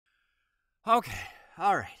Okay,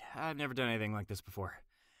 alright. I've never done anything like this before.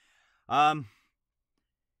 Um,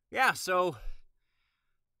 yeah, so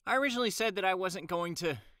I originally said that I wasn't going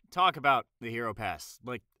to talk about the Hero Pass,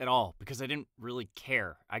 like, at all, because I didn't really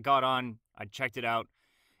care. I got on, I checked it out.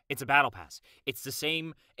 It's a Battle Pass. It's the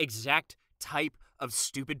same exact type of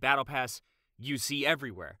stupid Battle Pass you see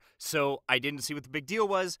everywhere. So I didn't see what the big deal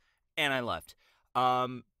was, and I left.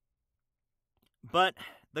 Um, but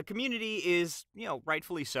the community is,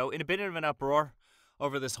 rightfully so, in a bit of an uproar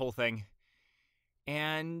over this whole thing.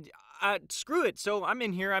 And screw it. So I'm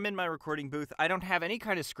in here. I'm in my recording booth. I don't have any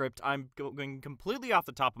kind of script. I'm going completely off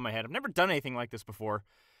the top of my head. I've never done anything like this before.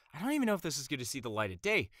 I don't even know if this is going to see the light of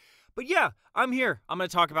day. But yeah, I'm here. I'm going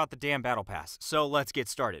to talk about the damn Battle Pass. So let's get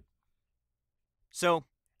started. So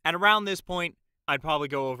at around this point, I'd probably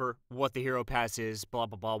go over what the Hero Pass is, blah,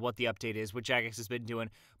 blah, blah, what the update is, what Jagex has been doing.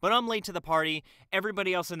 But I'm late to the party.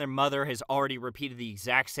 Everybody else and their mother has already repeated the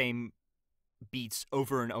exact same beats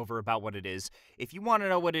over and over about what it is. If you want to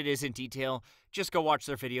know what it is in detail, just go watch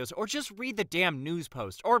their videos or just read the damn news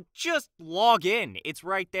post or just log in. It's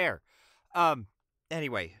right there.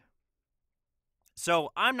 Anyway.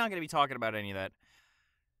 So I'm not going to be talking about any of that.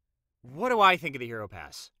 What do I think of the Hero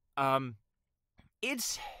Pass?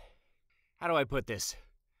 It's, how do I put this?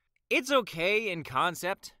 It's okay in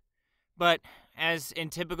concept, but as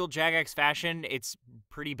in typical Jagex fashion, it's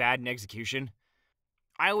pretty bad in execution.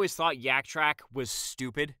 I always thought Yak Track was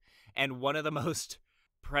stupid and one of the most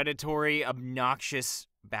predatory, obnoxious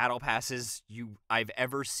battle passes I've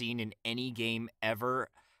ever seen in any game ever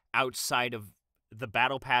outside of the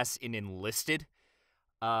battle pass in Enlisted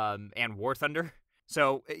and War Thunder.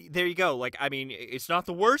 So there you go. Like, I mean, it's not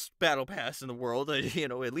the worst battle pass in the world.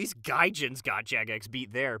 At least Gaijin's got Jagex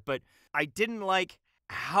beat there. But I didn't like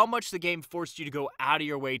how much the game forced you to go out of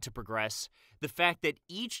your way to progress. The fact that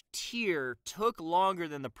each tier took longer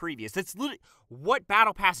than the previous. That's literally what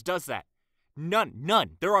Battle Pass does that.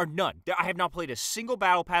 None. There are none. I have not played a single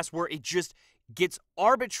Battle Pass where it just gets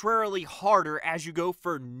arbitrarily harder as you go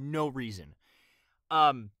for no reason.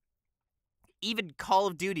 Even Call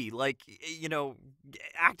of Duty, Activision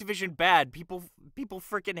bad. People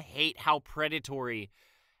freaking hate how predatory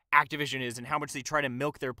Activision is and how much they try to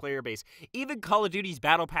milk their player base. Even Call of Duty's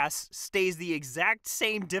Battle Pass stays the exact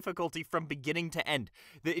same difficulty from beginning to end.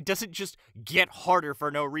 It doesn't just get harder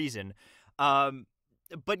for no reason.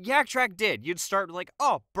 But Yak Track did. You'd start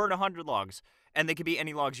burn 100 logs, and they could be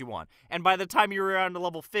any logs you want. And by the time you're around to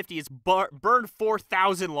level 50, it's burn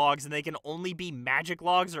 4,000 logs, and they can only be magic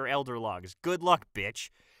logs or elder logs. Good luck, bitch.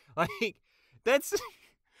 That's...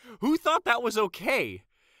 Who thought that was okay?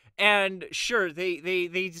 And sure,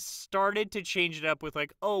 they started to change it up with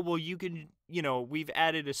you can, we've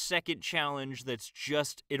added a second challenge that's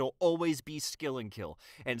just, it'll always be skill and kill.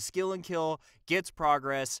 And skill and kill gets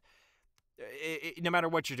progress no matter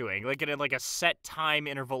what you're doing. Like in a set time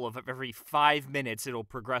interval of every 5 minutes, it'll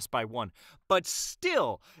progress by 1. But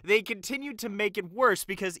still, they continued to make it worse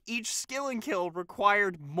because each skill and kill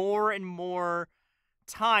required more and more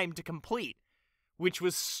time to complete, which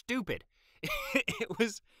was stupid.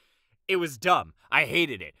 It was dumb. I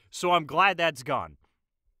hated it. So I'm glad that's gone.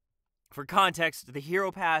 For context, the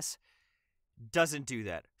Hero Pass doesn't do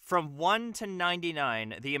that. From 1 to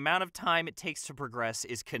 99, the amount of time it takes to progress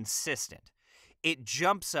is consistent. It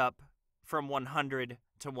jumps up from 100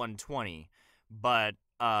 to 120, but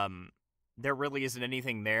there really isn't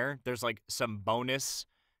anything there. There's some bonus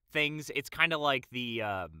things. It's kind of like the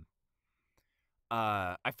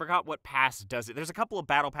I forgot what pass does it. There's a couple of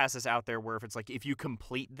battle passes out there where if you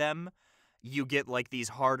complete them, you get these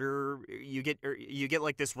harder, you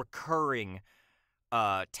get this recurring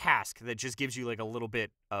task that just gives you a little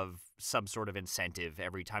bit of some sort of incentive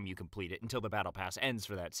every time you complete it until the battle pass ends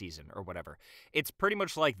for that season or whatever. It's pretty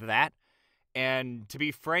much like that. And to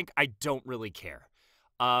be frank, I don't really care.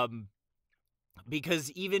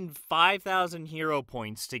 Because even 5,000 hero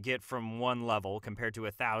points to get from one level compared to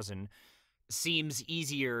 1,000 seems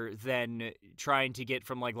easier than trying to get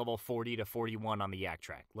from level 40 to 41 on the Yak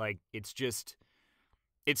Track.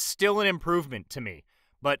 It's still an improvement to me.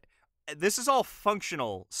 But this is all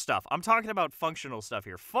functional stuff. I'm talking about functional stuff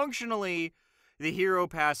here. Functionally, the Hero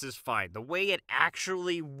Pass is fine. The way it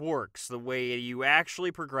actually works, the way you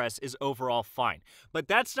actually progress is overall fine. But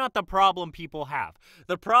that's not the problem people have.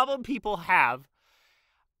 The problem people have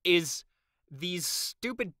is these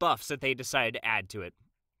stupid buffs that they decided to add to it.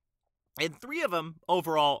 And 3 of them,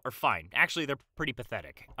 overall, are fine. Actually, they're pretty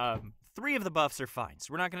pathetic. 3 of the buffs are fine,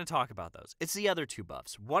 so we're not going to talk about those. It's the other 2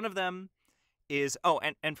 buffs. One of them is... Oh,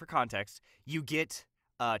 and for context, you get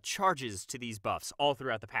charges to these buffs all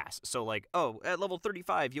throughout the pass. So like, oh, at level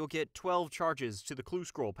 35, you'll get 12 charges to the clue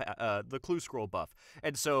scroll buff,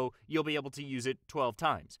 and so you'll be able to use it 12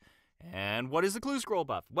 times. And what is the clue scroll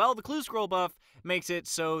buff? Well, the clue scroll buff makes it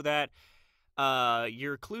so that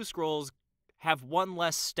your clue scrolls have one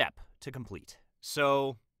less step to complete.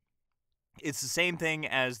 So it's the same thing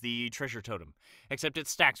as the treasure totem, except it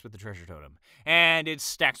stacks with the treasure totem, and it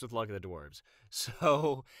stacks with Luck of the Dwarves.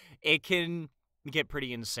 So it can get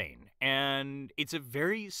pretty insane, and it's a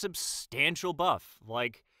very substantial buff,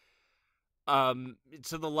 like,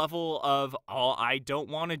 to the level of, oh, I don't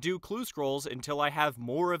want to do clue scrolls until I have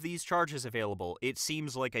more of these charges available. It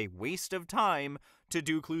seems like a waste of time to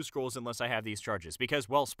do clue scrolls unless I have these charges, because,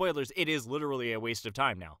 well, spoilers, it is literally a waste of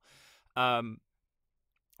time now.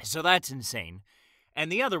 So that's insane.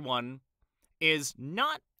 And the other one is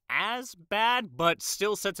not as bad, but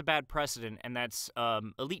still sets a bad precedent, and that's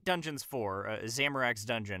Elite Dungeons 4, Zamorak's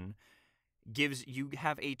dungeon, gives you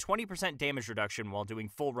have a 20% damage reduction while doing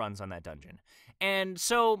full runs on that dungeon. And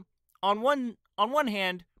so, on one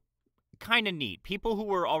hand, kind of neat. People who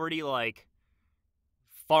were already, like,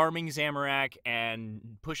 farming Zamorak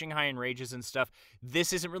and pushing high in rages and stuff,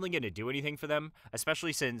 this isn't really going to do anything for them,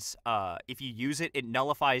 especially since if you use it, it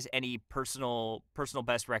nullifies any personal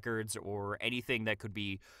best records or anything that could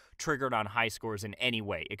be triggered on high scores in any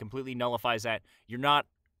way. It completely nullifies that. You're not,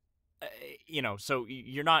 so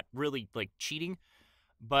you're not really, like, cheating,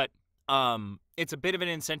 but it's a bit of an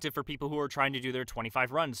incentive for people who are trying to do their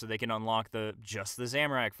 25 runs so they can unlock just the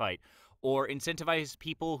Zamorak fight, or incentivize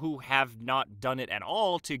people who have not done it at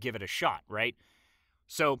all to give it a shot, right?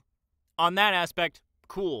 So, on that aspect,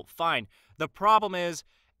 cool, fine. The problem is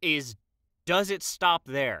does it stop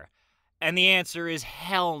there? And the answer is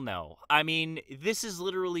hell no. I mean, this is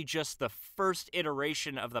literally just the first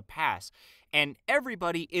iteration of the pass, and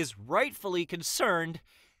everybody is rightfully concerned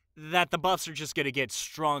that the buffs are just going to get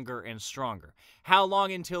stronger and stronger. How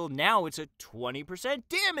long until now it's a 20%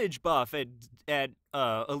 damage buff at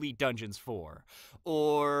Elite Dungeons 4?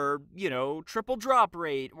 Or, triple drop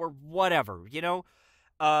rate, or whatever,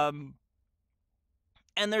 And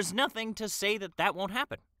there's nothing to say that won't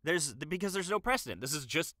happen. Because there's no precedent.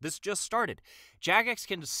 This just started. Jagex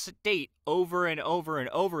can state over and over and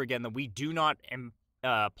over again that we do not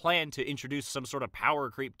plan to introduce some sort of power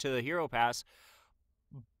creep to the Hero Pass,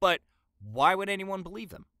 but why would anyone believe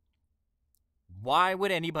them? Why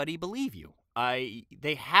would anybody believe you?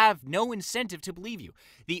 They have no incentive to believe you.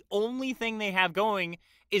 The only thing they have going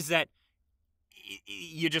is that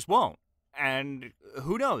you just won't. And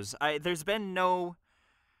who knows? There's been no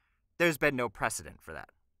precedent for that.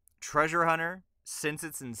 Treasure Hunter, since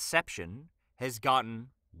its inception, has gotten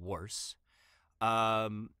worse.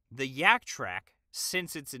 The Yak Track,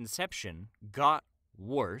 since its inception, got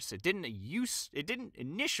worse. It didn't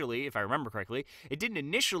initially, if I remember correctly, it didn't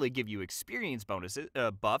initially give you experience bonuses,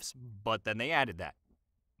 buffs, but then they added that.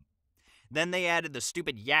 Then they added the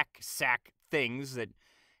stupid Yak Sack things that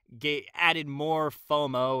added more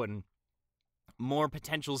FOMO and more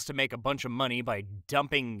potentials to make a bunch of money by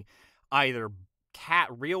dumping either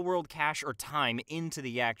real-world cash or time into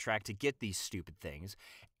the Yak Track to get these stupid things,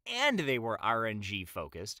 and they were RNG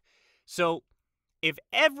focused. So if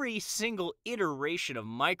every single iteration of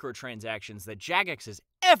microtransactions that Jagex has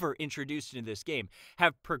ever introduced into this game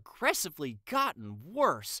have progressively gotten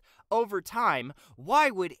worse over time,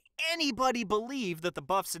 why would anybody believe that the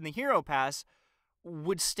buffs in the Hero Pass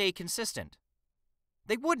would stay consistent?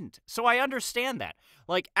 They wouldn't. So I understand that.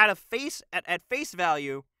 Like, at face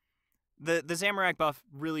value, the Zamorak buff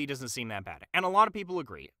really doesn't seem that bad. And a lot of people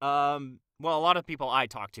agree. A lot of people I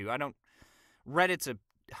talk to. Reddit's a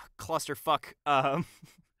clusterfuck.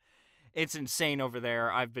 It's insane over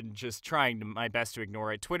there. I've been just trying my best to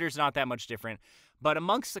ignore it. Twitter's not that much different. But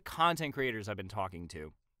amongst the content creators I've been talking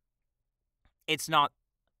to, it's not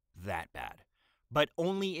that bad. But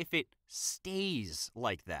only if it stays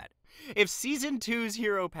like that. If Season 2's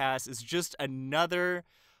Hero Pass is just another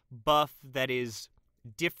buff that is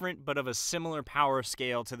different but of a similar power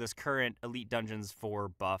scale to this current Elite Dungeons 4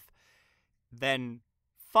 buff, then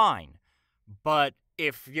fine. But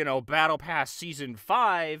if, Battle Pass Season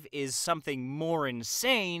 5 is something more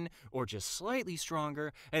insane or just slightly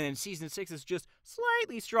stronger, and then Season 6 is just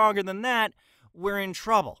slightly stronger than that, we're in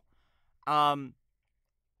trouble.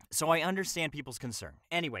 So I understand people's concern.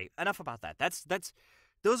 Anyway, enough about that.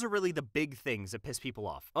 Those are really the big things that piss people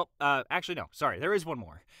off. Oh, actually, no. Sorry, there is one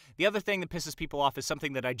more. The other thing that pisses people off is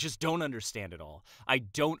something that I just don't understand at all. I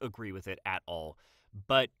don't agree with it at all.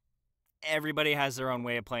 But everybody has their own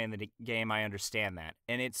way of playing the game. I understand that.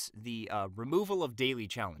 And it's the removal of daily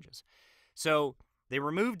challenges. So They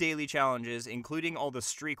removed daily challenges, including all the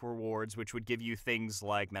streak rewards, which would give you things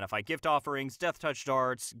like Metafight gift offerings, Death Touch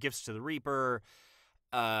darts, gifts to the Reaper,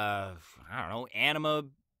 I don't know, anima,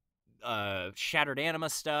 shattered anima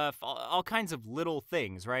stuff, all kinds of little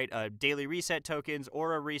things, right? Daily reset tokens,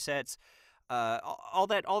 aura resets, all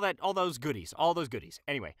those goodies,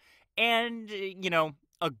 Anyway, and,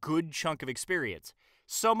 a good chunk of experience.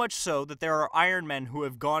 So much so that there are Iron Men who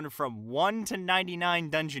have gone from 1 to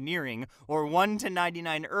 99 Dungeoneering or 1 to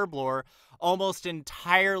 99 Herblore almost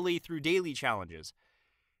entirely through daily challenges.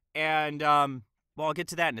 And, I'll get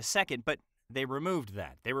to that in a second, but they removed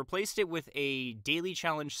that. They replaced it with a daily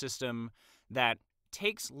challenge system that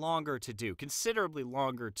takes longer to do, considerably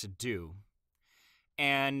longer to do.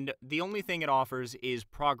 And the only thing it offers is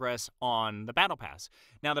progress on the Battle Pass.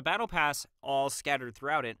 Now, the Battle Pass, all scattered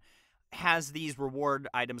throughout it, has these reward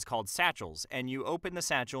items called satchels, and you open the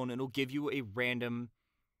satchel and it'll give you a random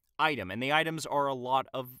item, and the items are a lot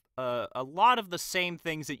of the same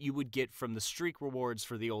things that you would get from the streak rewards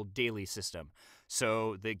for the old daily system.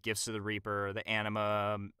 So the gifts to the Reaper, the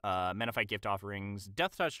anima, Metafight gift offerings,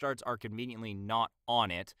 Death Touch darts are conveniently not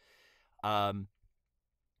on it, and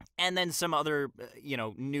then some other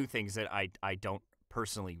new things that I don't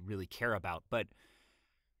personally really care about, but.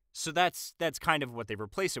 So that's kind of what they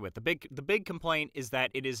replace it with. The big complaint is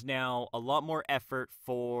that it is now a lot more effort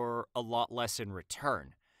for a lot less in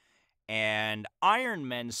return. And Iron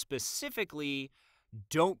Men specifically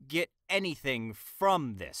don't get anything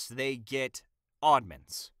from this. They get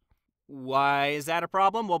oddments. Why is that a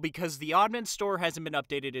problem? Well, because the oddment store hasn't been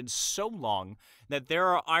updated in so long that there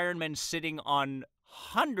are Iron Men sitting on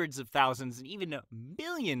hundreds of thousands and even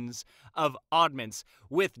millions of oddments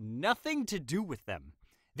with nothing to do with them.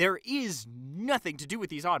 There is nothing to do with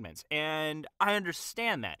these oddments, and I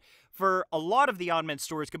understand that. For a lot of the oddment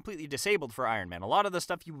store is completely disabled for Iron Man. A lot of the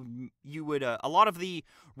stuff you would a lot of the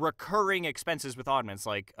recurring expenses with oddments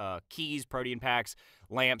like keys, protean packs,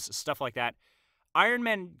 lamps, stuff like that. Iron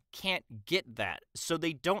Man can't get that, so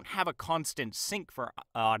they don't have a constant sink for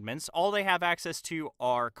oddments. All they have access to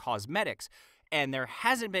are cosmetics, and there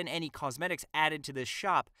hasn't been any cosmetics added to this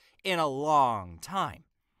shop in a long time.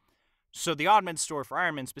 So the oddment store for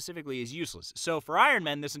Iron Man specifically is useless. So for Iron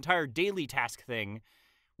Man, this entire daily task thing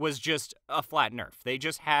was just a flat nerf. They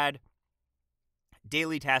just had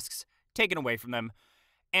daily tasks taken away from them,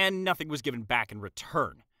 and nothing was given back in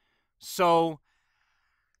return. So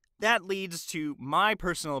that leads to my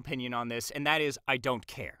personal opinion on this, and that is I don't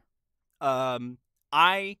care.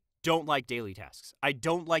 I don't like daily tasks. I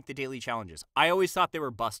don't like the daily challenges. I always thought they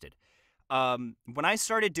were busted. When I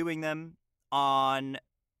started doing them on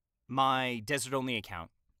my Desert-only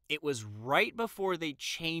account, it was right before they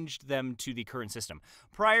changed them to the current system.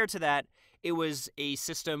 Prior to that, it was a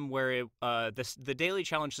system where the daily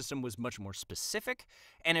challenge system was much more specific,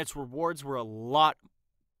 and its rewards were a lot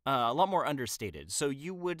more understated. So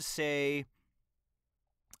you would say,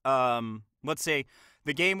 let's say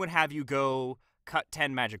the game would have you go cut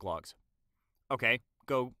 10 magic logs. Okay.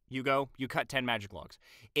 You cut 10 magic logs.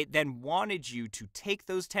 It then wanted you to take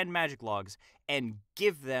those 10 magic logs and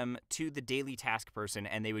give them to the daily task person,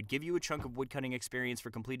 and they would give you a chunk of woodcutting experience for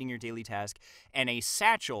completing your daily task, and a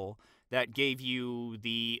satchel that gave you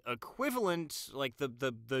the equivalent, like the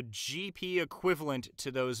GP equivalent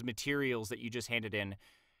to those materials that you just handed in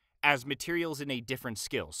as materials in a different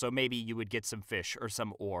skill. So maybe you would get some fish or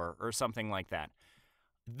some ore or something like that.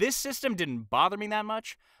 This system didn't bother me that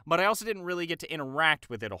much, but I also didn't really get to interact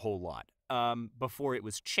with it a whole lot before it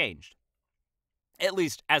was changed, at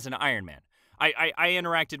least as an Iron Man. I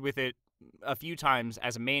interacted with it a few times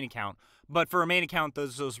as a main account, but for a main account,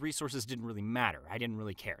 those resources didn't really matter. I didn't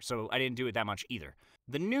really care, so I didn't do it that much either.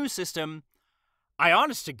 The new system, I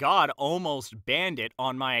honest to God almost banned it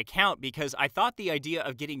on my account because I thought the idea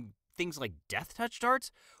of getting things like Death Touch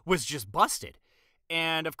darts was just busted.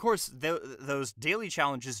 And, of course, those daily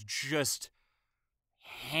challenges just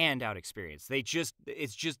hand out experience.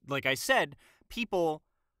 It's just, like I said, people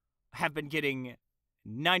have been getting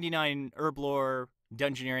 99 Herblore,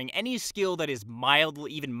 Dungeoneering, any skill that is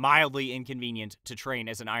even mildly inconvenient to train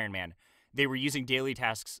as an Iron Man. They were using daily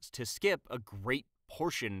tasks to skip a great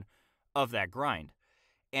portion of that grind.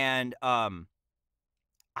 And,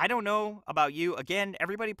 I don't know about you. Again,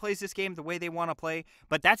 everybody plays this game the way they want to play,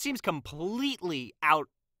 but that seems completely out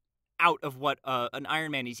of what an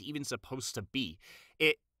Iron Man is even supposed to be.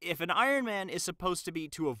 If an Iron Man is supposed to be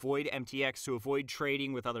to avoid MTX, to avoid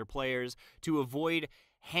trading with other players, to avoid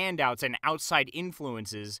handouts and outside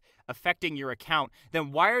influences affecting your account,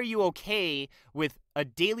 then why are you okay with a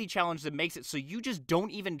daily challenge that makes it so you just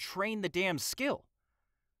don't even train the damn skill?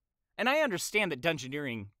 And I understand that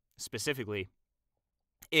Dungeoneering specifically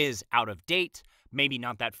is out of date, maybe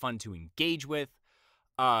not that fun to engage with,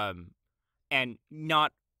 and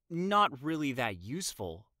not really that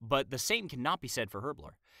useful. But the same cannot be said for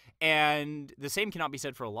Herblore. And the same cannot be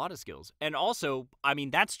said for a lot of skills. And also, I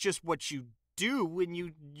mean, that's just what you do when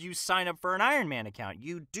you sign up for an Iron Man account.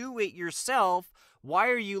 You do it yourself. Why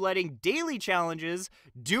are you letting daily challenges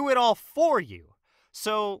do it all for you?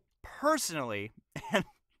 So, personally, and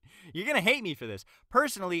you're going to hate me for this,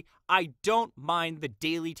 personally, I don't mind the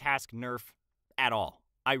daily task nerf at all.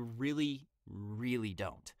 I really, really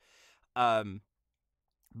don't.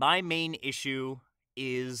 My main issue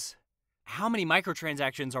is how many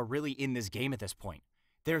microtransactions are really in this game at this point.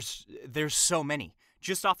 There's so many.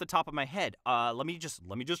 Just off the top of my head, let me just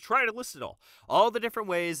try to list it all. All the different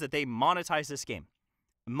ways that they monetize this game.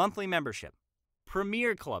 Monthly membership.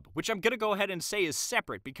 Premier Club, which I'm going to go ahead and say is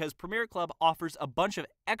separate because Premier Club offers a bunch of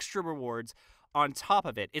extra rewards on top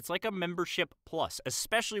of it. It's like a membership plus,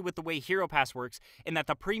 especially with the way Hero Pass works, in that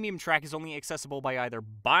the premium track is only accessible by either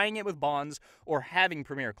buying it with bonds or having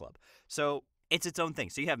Premier Club. So it's its own thing.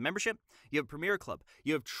 So you have membership, you have Premier Club,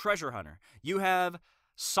 you have Treasure Hunter, you have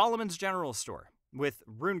Solomon's General Store with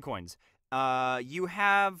rune coins, you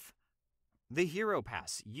have the Hero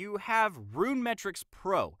Pass, you have Rune Metrics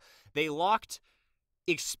Pro. They locked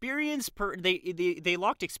experience per they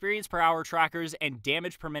locked experience per hour trackers and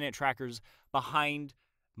damage per minute trackers behind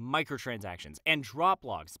microtransactions and drop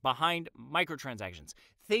logs behind microtransactions.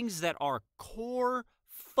 Things that are core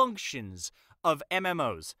functions of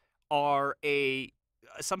MMOs are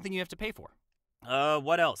something you have to pay for.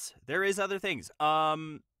 What else? There is other things.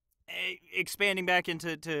 Expanding back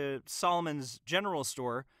into Solomon's General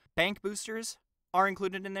Store, bank boosters are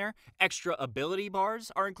included in there. Extra ability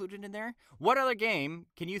bars are included in there. What other game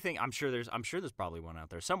can you think? I'm sure there's probably one out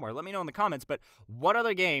there somewhere. Let me know in the comments. But what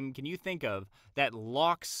other game can you think of that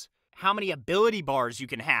locks how many ability bars you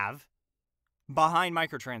can have behind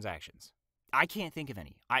microtransactions? I can't think of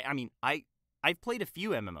any. I've played a few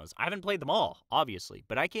MMOs. I haven't played them all, obviously,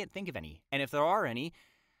 but I can't think of any. And if there are any,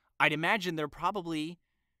 I'd imagine they're probably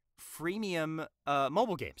freemium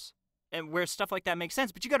mobile games, and where stuff like that makes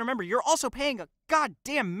sense. But you gotta remember, you're also paying a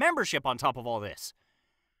goddamn membership on top of all this.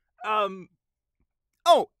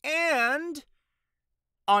 Oh, and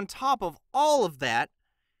on top of all of that,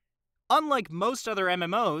 unlike most other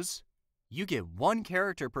MMOs, you get one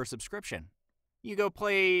character per subscription. You go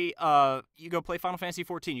play Final Fantasy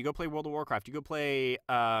XIV, you go play World of Warcraft, you go play,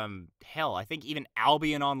 hell, I think even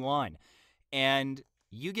Albion Online, and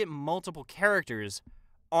you get multiple characters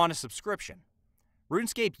on a subscription.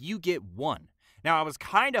 RuneScape, you get one. Now, I was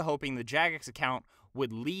kind of hoping the Jagex account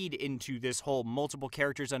would lead into this whole multiple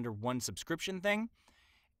characters under one subscription thing,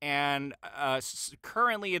 and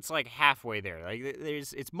currently it's like halfway there. Like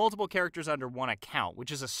it's multiple characters under one account,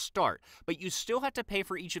 which is a start, but you still have to pay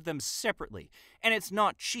for each of them separately, and it's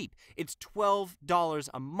not cheap. It's $12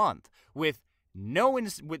 a month with no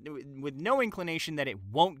inclination that it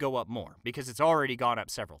won't go up more because it's already gone up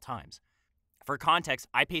several times. For context,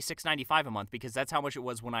 I pay $6.95 a month because that's how much it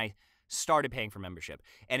was when I started paying for membership,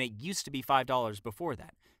 and it used to be $5 before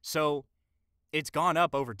that. So it's gone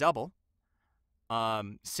up over double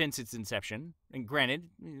since its inception. And granted,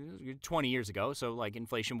 20 years ago, so like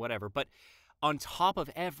inflation, whatever. But on top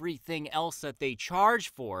of everything else that they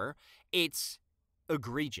charge for, it's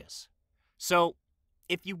egregious. So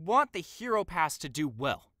if you want the Hero Pass to do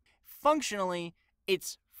well, functionally,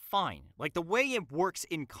 it's fine. Like the way it works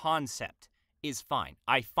in concept is fine.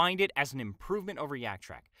 I find it as an improvement over Yak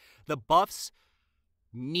Track. The buffs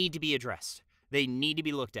need to be addressed. They need to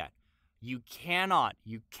be looked at. You cannot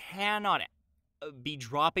be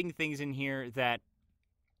dropping things in here that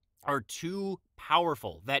are too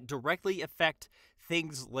powerful, that directly affect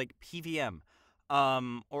things like PVM,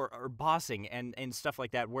 or bossing and stuff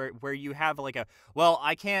like that, where you have like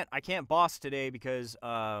I can't boss today because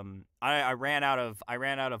I ran out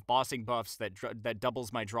of bossing buffs that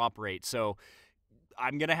doubles my drop rate, so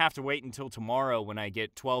I'm gonna have to wait until tomorrow when I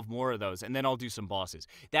get 12 more of those, and then I'll do some bosses.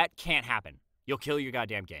 That can't happen. You'll kill your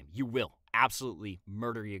goddamn game. You will absolutely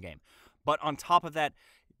murder your game. But on top of that,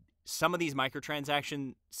 some of these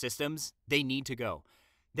microtransaction systems, they need to go.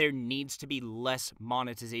 There needs to be less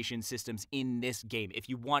monetization systems in this game. If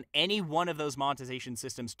you want any one of those monetization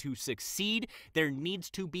systems to succeed, there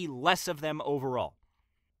needs to be less of them overall.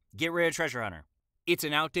 Get rid of Treasure Hunter. It's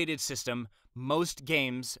an outdated system. Most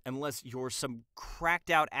games, unless you're some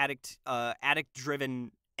cracked out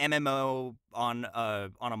addict-driven MMO on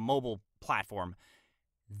a mobile platform,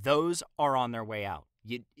 those are on their way out.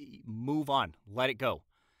 You move on. Let it go.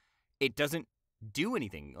 It doesn't do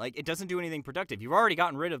anything. Like, it doesn't do anything productive. You've already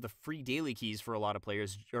gotten rid of the free daily keys for a lot of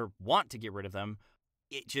players, or want to get rid of them.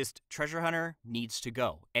 Treasure Hunter needs to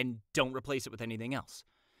go, and don't replace it with anything else.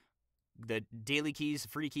 The daily keys,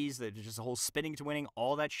 free keys, just the whole spinning to winning,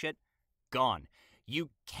 all that shit, gone. You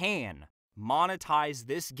can monetize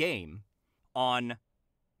this game on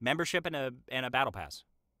membership and a battle pass.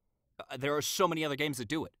 There are so many other games that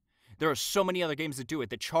do it.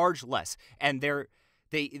 That charge less, and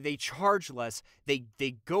they charge less. They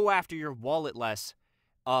go after your wallet less.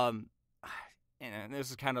 And this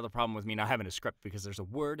is kind of the problem with me not having a script, because there's a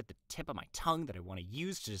word at the tip of my tongue that I want to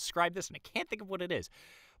use to describe this, and I can't think of what it is.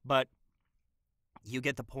 But you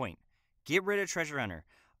get the point. Get rid of Treasure Hunter.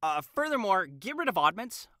 Furthermore, get rid of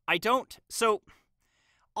oddments. So,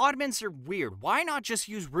 oddments are weird. Why not just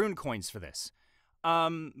use rune coins for this?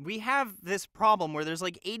 We have this problem where there's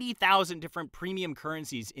like 80,000 different premium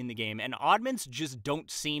currencies in the game, and oddments just don't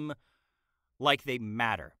seem like they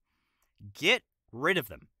matter. Get rid of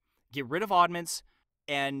them. Get rid of oddments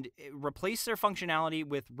and replace their functionality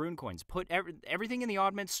with rune coins. Put everything in the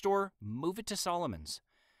oddments store, move it to Solomon's.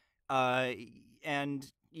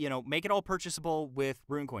 And, make it all purchasable with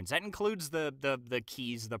rune coins. That includes the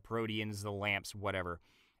keys, the proteans, the lamps, whatever,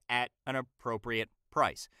 at an appropriate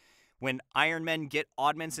price. When Iron Men get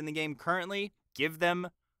oddments in the game currently, give them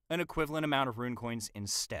an equivalent amount of rune coins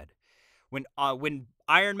instead. When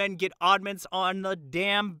Iron Men get oddments on the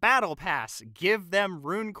damn Battle Pass, give them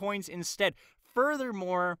rune coins instead.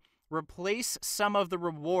 Furthermore, replace some of the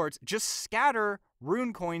rewards. Just scatter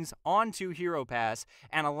rune coins onto Hero Pass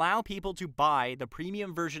and allow people to buy the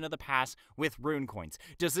premium version of the pass with rune coins.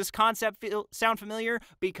 Does this concept sound familiar?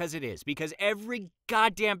 Because it is. Because every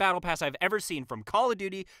goddamn Battle Pass I've ever seen, from Call of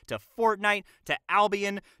Duty to Fortnite to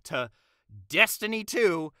Albion to Destiny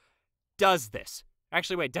 2, does this.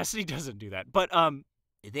 Actually, wait, Destiny doesn't do that. But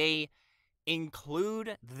they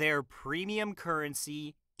include their premium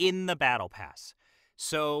currency in the Battle Pass.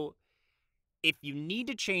 So if you need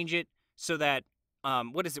to change it so that,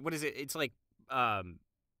 what is it? It's like,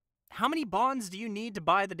 how many bonds do you need to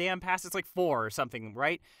buy the damn pass? It's like 4 or something,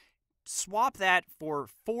 right? Swap that for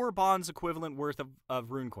 4 bonds equivalent worth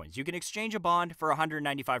of rune coins. You can exchange a bond for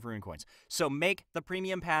 195 rune coins. So make the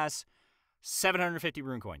premium pass 750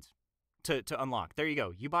 rune coins to unlock. There you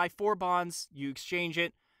go. You buy 4 bonds, you exchange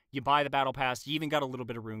it, you buy the battle pass, you even got a little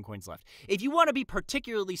bit of rune coins left. If you want to be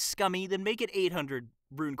particularly scummy, then make it 800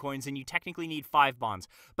 rune coins, and you technically need 5 bonds.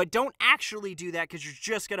 But don't actually do that, because you're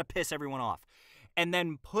just going to piss everyone off. And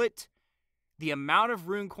then put the amount of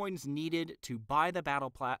rune coins needed to buy the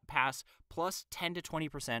battle pass plus 10 to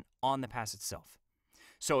 20% on the pass itself.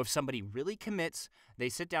 So if somebody really commits, they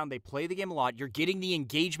sit down, they play the game a lot, you're getting the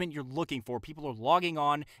engagement you're looking for. People are logging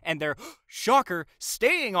on, and they're, shocker,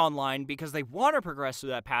 staying online because they want to progress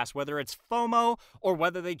through that pass, whether it's FOMO or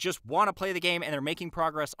whether they just want to play the game and they're making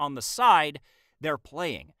progress on the side, they're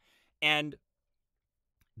playing. And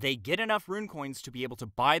they get enough rune coins to be able to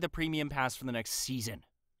buy the premium pass for the next season.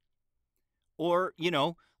 Or,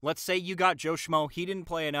 let's say you got Joe Schmo, he didn't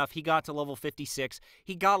play enough, he got to level 56,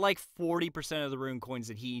 he got like 40% of the rune coins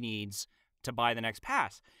that he needs to buy the next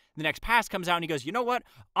pass. The next pass comes out and he goes, you know what,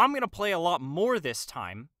 I'm going to play a lot more this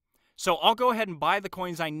time, so I'll go ahead and buy the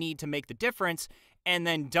coins I need to make the difference, and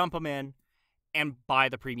then dump them in and buy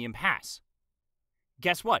the premium pass.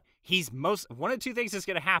 Guess what? One of 2 things is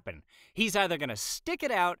going to happen. He's either going to stick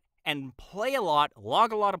it out and play a lot,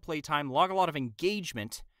 log a lot of playtime, log a lot of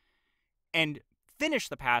engagement, and finish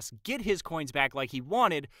the pass, get his coins back like he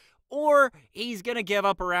wanted, or he's going to give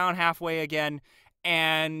up around halfway again,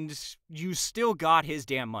 and you still got his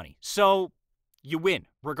damn money. So you win,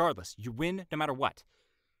 regardless. You win no matter what.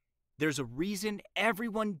 There's a reason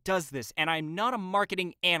everyone does this, and I'm not a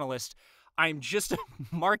marketing analyst. I'm just a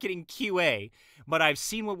marketing QA, but I've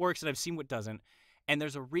seen what works and I've seen what doesn't, and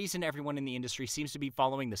there's a reason everyone in the industry seems to be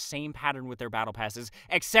following the same pattern with their battle passes,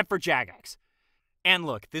 except for Jagex. And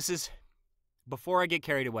look, this is... before I get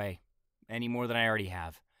carried away, any more than I already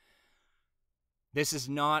have, this is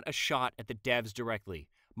not a shot at the devs directly.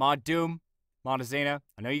 Mod Doom, Montezana,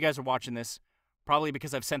 I know you guys are watching this, probably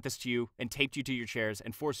because I've sent this to you and taped you to your chairs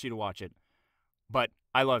and forced you to watch it, but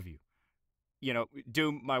I love you.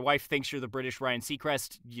 Doom, my wife thinks you're the British Ryan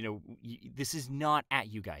Seacrest. This is not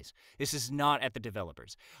at you guys. This is not at the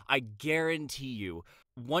developers. I guarantee you,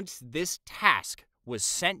 once this task was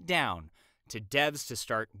sent down to devs to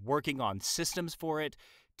start working on systems for it,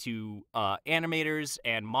 to animators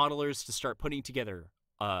and modelers to start putting together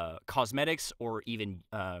cosmetics or even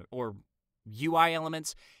or UI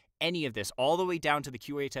elements, any of this, all the way down to the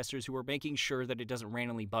QA testers who are making sure that it doesn't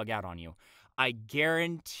randomly bug out on you, I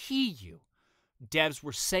guarantee you, devs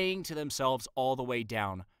were saying to themselves all the way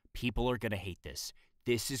down, people are going to hate this.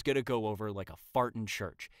 This is going to go over like a fart in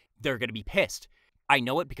church. They're going to be pissed. I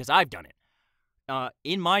know it because I've done it.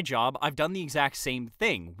 In my job, I've done the exact same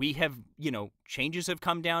thing. We have, changes have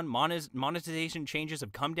come down, monetization changes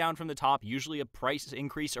have come down from the top, usually a price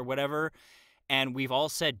increase or whatever, and we've all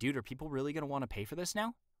said, dude, are people really going to want to pay for this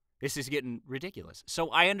now? This is getting ridiculous. So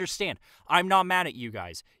I understand. I'm not mad at you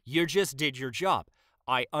guys. You just did your job.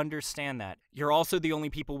 I understand that. You're also the only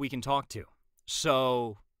people we can talk to.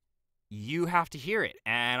 So you have to hear it,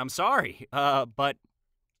 and I'm sorry, but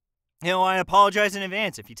I apologize in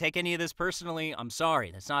advance. If you take any of this personally, I'm sorry.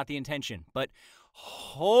 That's not the intention. But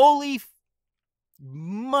holy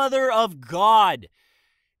mother of God,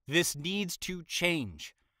 this needs to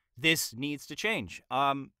change. This needs to change.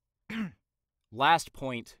 Last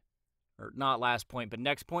point, or not last point, but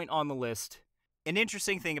next point on the list. An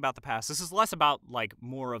interesting thing about the past. This is less about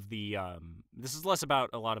this is less about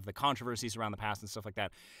a lot of the controversies around the past and stuff like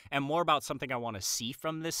that, and more about something I want to see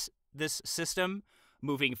from this system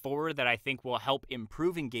moving forward that I think will help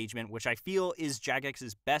improve engagement, which I feel is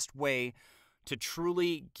Jagex's best way to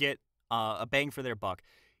truly get a bang for their buck.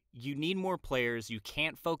 You need more players. You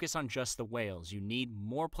can't focus on just the whales. You need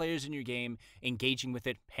more players in your game, engaging with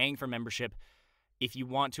it, paying for membership, if you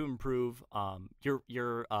want to improve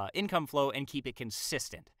your income flow and keep it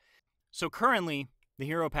consistent. So currently, the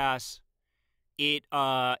Hero Pass, it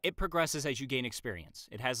progresses as you gain experience.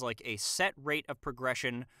 It has like a set rate of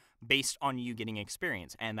progression based on you getting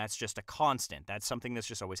experience, and that's just a constant. That's something that's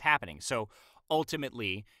just always happening. So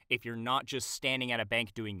ultimately, if you're not just standing at a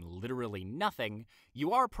bank doing literally nothing,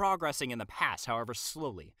 you are progressing in the pass, however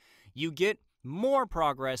slowly. You get more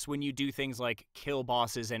progress when you do things like kill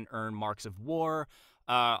bosses and earn marks of war.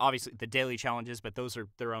 Obviously, the daily challenges, but those are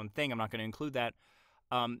their own thing. I'm not going to include that.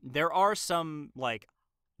 There are some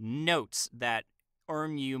notes that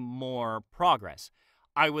earn you more progress.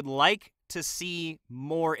 I would like to see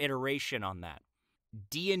more iteration on that.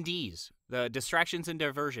 D&Ds, the distractions and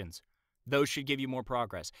diversions, those should give you more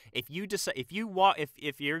progress. If you're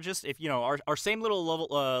our same little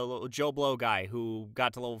level Joe Blow guy who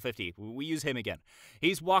got to level 50, we use him again.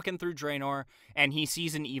 He's walking through Draenor and he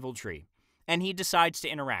sees an evil tree, and he decides to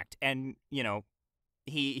interact, and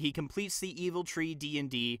he completes the evil tree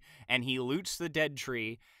D&D, and he loots the dead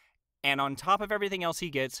tree, and on top of everything else he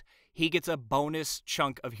gets a bonus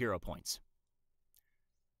chunk of hero points.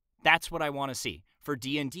 That's what I want to see for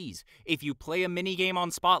D&Ds. If you play a minigame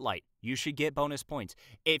on Spotlight, you should get bonus points.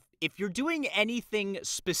 If you're doing anything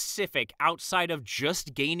specific outside of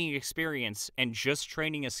just gaining experience and just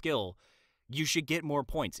training a skill, you should get more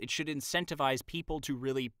points. It should incentivize people to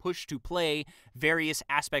really push to play various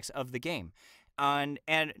aspects of the game. And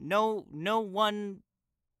no one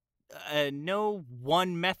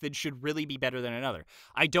method should really be better than another.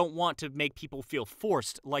 I don't want to make people feel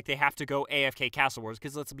forced like they have to go AFK Castle Wars,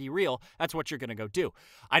 because let's be real, that's what you're going to go do.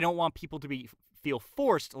 I don't want people to feel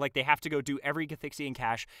forced like they have to go do every Cathixian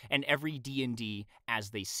cache and every D&D as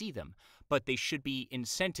they see them. But they should be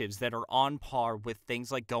incentives that are on par with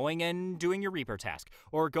things like going and doing your Reaper task,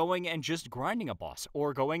 or going and just grinding a boss,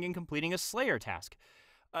 or going and completing a Slayer task.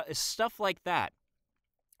 Stuff like that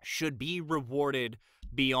should be rewarded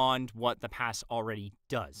beyond what the pass already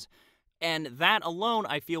does. And that alone,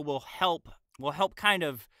 I feel, will help kind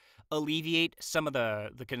of alleviate some of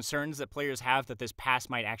the concerns that players have that this pass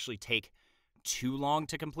might actually take too long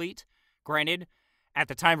to complete. Granted, at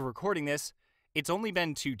the time of recording this, it's only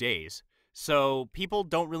been 2 days, so people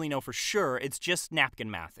don't really know for sure. It's just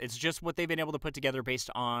napkin math. It's just what they've been able to put together based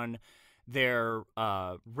on their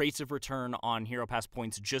rates of return on Hero Pass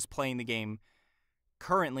points just playing the game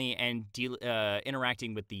currently and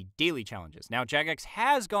interacting with the daily challenges. Now, Jagex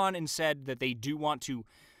has gone and said that they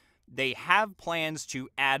have plans to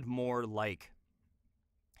add more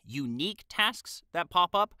unique tasks that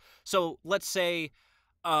pop up. So let's say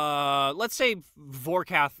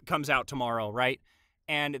Vorkath comes out tomorrow, right?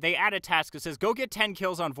 And they add a task that says, go get 10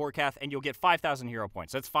 kills on Vorkath and you'll get 5,000 hero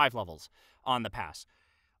points. That's 5 levels on the pass.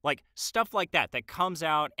 Stuff like that comes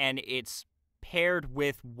out, and it's paired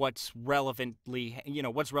with what's relevant to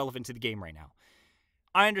the game right now.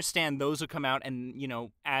 I understand those will come out, and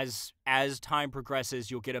as time progresses,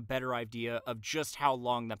 you'll get a better idea of just how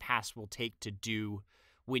long the pass will take to do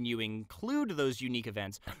when you include those unique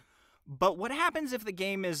events. But what happens if the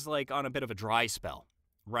game is on a bit of a dry spell,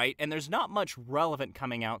 right? And there's not much relevant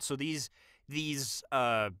coming out, so these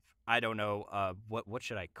I don't know, what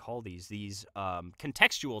should I call these? These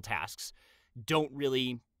contextual tasks don't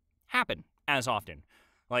really happen as often.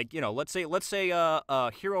 Let's say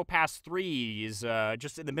Hero Pass 3 is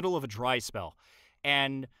just in the middle of a dry spell,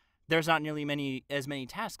 and there's not nearly as many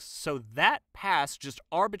tasks. So that pass just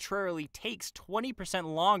arbitrarily takes 20%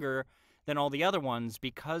 longer than all the other ones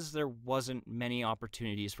because there wasn't many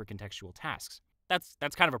opportunities for contextual tasks.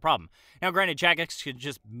 That's kind of a problem. Now, granted, Jagex could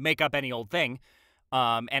just make up any old thing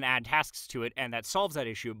and add tasks to it, and that solves that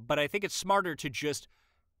issue, but I think it's smarter to just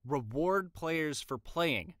reward players for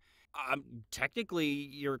playing. Technically,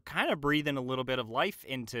 you're kind of breathing a little bit of life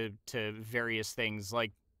into various things.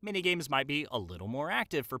 Like, minigames might be a little more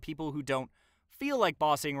active for people who don't feel like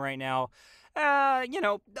bossing right now.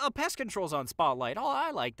 Pest control's on Spotlight. Oh,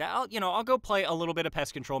 I like that. I'll go play a little bit of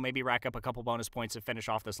pest control, maybe rack up a couple bonus points and finish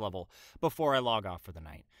off this level before I log off for the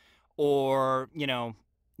night. Or,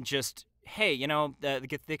 just, hey, the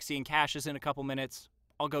Gethixian cache is in a couple minutes.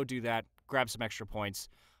 I'll go do that, grab some extra points.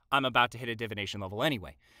 I'm about to hit a divination level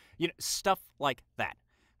anyway. Stuff like that.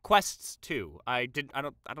 Quests too. I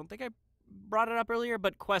don't think I brought it up earlier,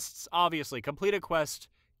 but quests, obviously, complete a quest,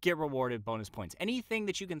 get rewarded bonus points. Anything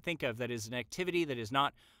that you can think of that is an activity that is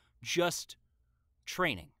not just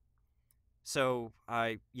training. So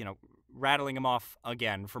rattling them off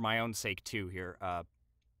again for my own sake too here.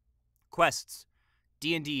 Quests,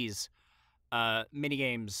 D&Ds,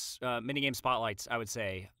 minigames, minigame spotlights, I would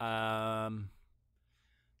say.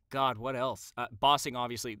 God, what else? Bossing,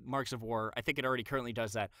 obviously, Marks of War. I think it already currently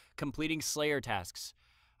does that. Completing Slayer tasks.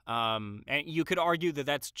 And you could argue that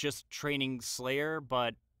that's just training Slayer,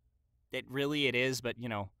 but it is. But,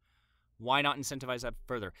 why not incentivize that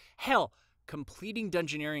further? Hell, completing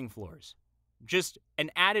dungeoneering floors. Just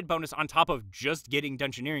an added bonus on top of just getting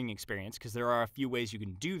dungeoneering experience, because there are a few ways you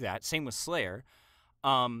can do that. Same with Slayer.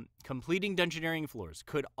 Completing dungeoneering floors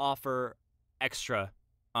could offer extra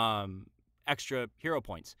hero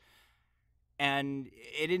points. And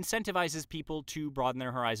it incentivizes people to broaden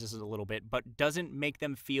their horizons a little bit, but doesn't make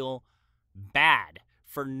them feel bad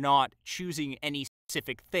for not choosing any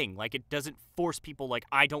specific thing. Like, it doesn't force people like,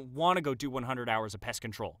 I don't want to go do 100 hours of pest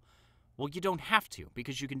control. Well, you don't have to,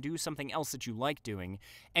 because you can do something else that you like doing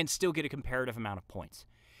and still get a comparative amount of points.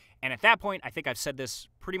 And at that point, I think I've said this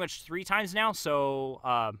pretty much 3 times now,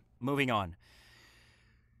 so moving on.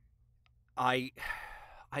 I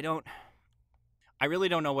really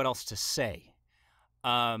don't know what else to say.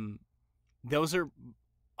 Those are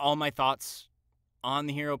all my thoughts on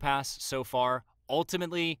the Hero Pass so far.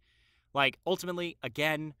 Ultimately,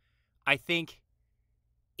 again, I think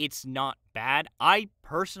it's not bad. I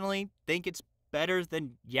personally think it's better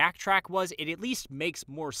than Yak Track was. It at least makes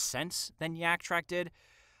more sense than Yak Track did.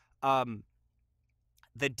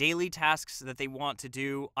 The daily tasks that they want to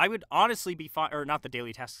do, I would honestly be fine, or not the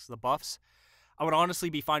daily tasks, the buffs. I would honestly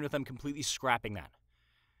be fine with them completely scrapping that.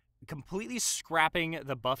 Completely scrapping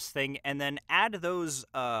the buffs thing, and then add those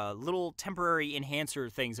little temporary enhancer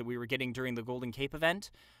things that we were getting during the Golden Cape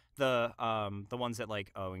event. The ones that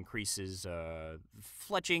increases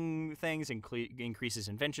fletching things, increases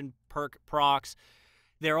invention perk procs.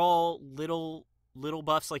 They're all little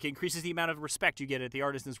buffs, like increases the amount of respect you get at the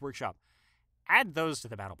Artisan's Workshop. Add those to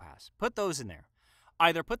the Battle Pass. Put those in there.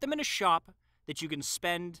 Either put them in a shop that you can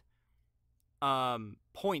spend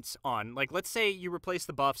points on. Like, let's say you replace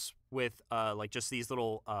the buffs with just these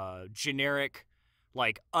little generic,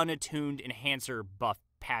 unattuned enhancer buff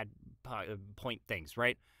pad point things,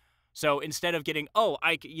 right? So instead of getting,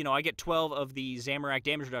 I get 12 of the Zamorak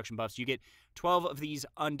damage reduction buffs, you get 12 of these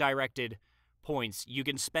undirected points. You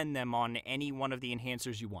can spend them on any one of the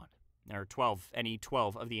enhancers you want, or any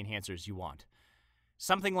 12 of the enhancers you want.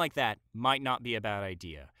 Something like that might not be a bad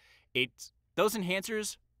idea. Those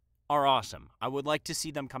enhancers are awesome. I would like to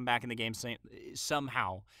see them come back in the game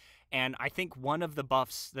somehow. And I think one of the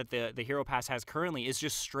buffs that the Hero Pass has currently is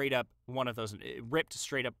just straight up one of those, ripped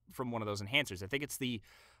straight up from one of those enhancers. I think it's the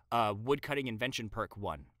Woodcutting Invention perk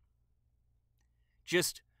one.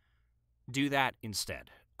 Just do that instead.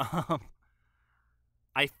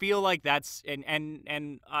 I feel like that's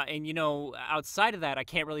and outside of that, I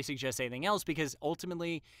can't really suggest anything else, because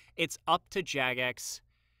ultimately it's up to Jagex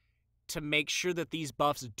to make sure that these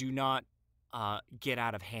buffs do not get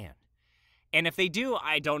out of hand. And if they do,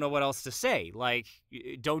 I don't know what else to say. Like,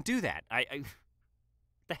 don't do that.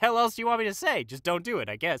 The hell else do you want me to say? Just don't do it,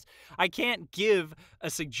 I guess. I can't give a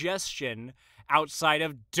suggestion outside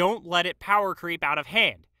of don't let it power creep out of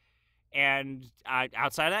hand. And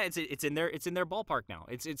outside of that, it's in their ballpark now.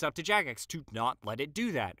 It's up to Jagex to not let it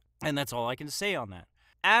do that. And that's all I can say on that.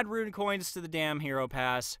 Add rune coins to the damn Hero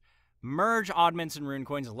Pass. Merge oddments and rune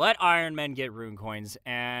coins. Let Iron Men get rune coins,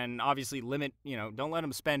 and obviously limit. Don't let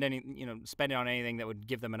them spend it on anything that would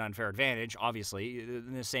give them an unfair advantage. Obviously,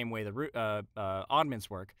 in the same way the oddments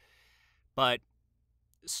work, but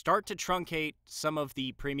start to truncate some of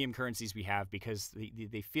the premium currencies we have, because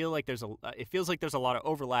they feel like it feels like there's a lot of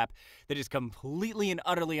overlap that is completely and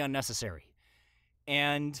utterly unnecessary.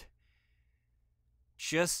 And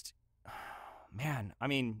just, man, I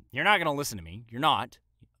mean, you're not going to listen to me. You're not.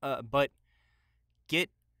 But get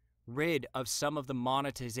rid of some of the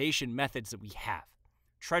monetization methods that we have.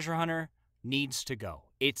 Treasure Hunter needs to go.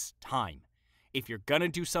 It's time. If you're going to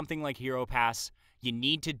do something like Hero Pass, you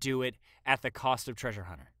need to do it at the cost of Treasure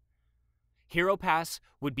Hunter. Hero Pass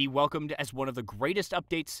would be welcomed as one of the greatest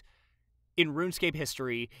updates in RuneScape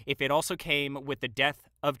history if it also came with the death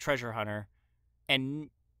of Treasure Hunter and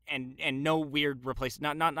no weird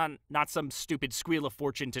not some stupid Squeal of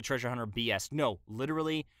Fortune to Treasure Hunter BS. No,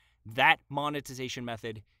 literally, that monetization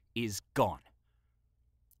method is gone.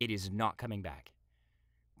 It is not coming back.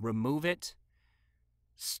 Remove it.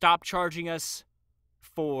 Stop charging us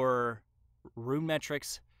for rune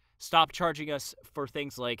metrics. Stop charging us for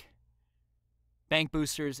things like bank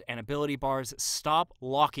boosters and ability bars. Stop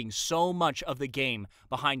locking so much of the game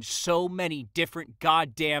behind so many different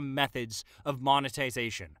goddamn methods of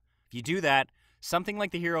monetization. If you do that, something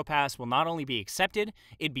like the Hero Pass will not only be accepted,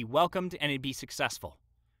 it'd be welcomed, and it'd be successful.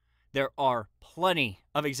 There are plenty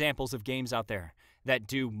of examples of games out there that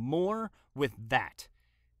do more with that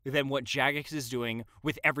than what Jagex is doing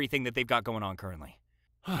with everything that they've got going on currently.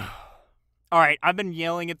 All right, I've been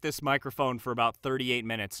yelling at this microphone for about 38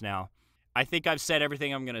 minutes now. I think I've said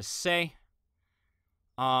everything I'm going to say.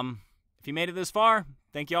 If you made it this far,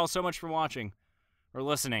 thank you all so much for watching or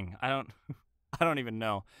listening. I don't even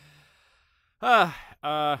know. Yeah,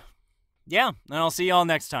 and I'll see y'all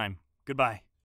next time. Goodbye.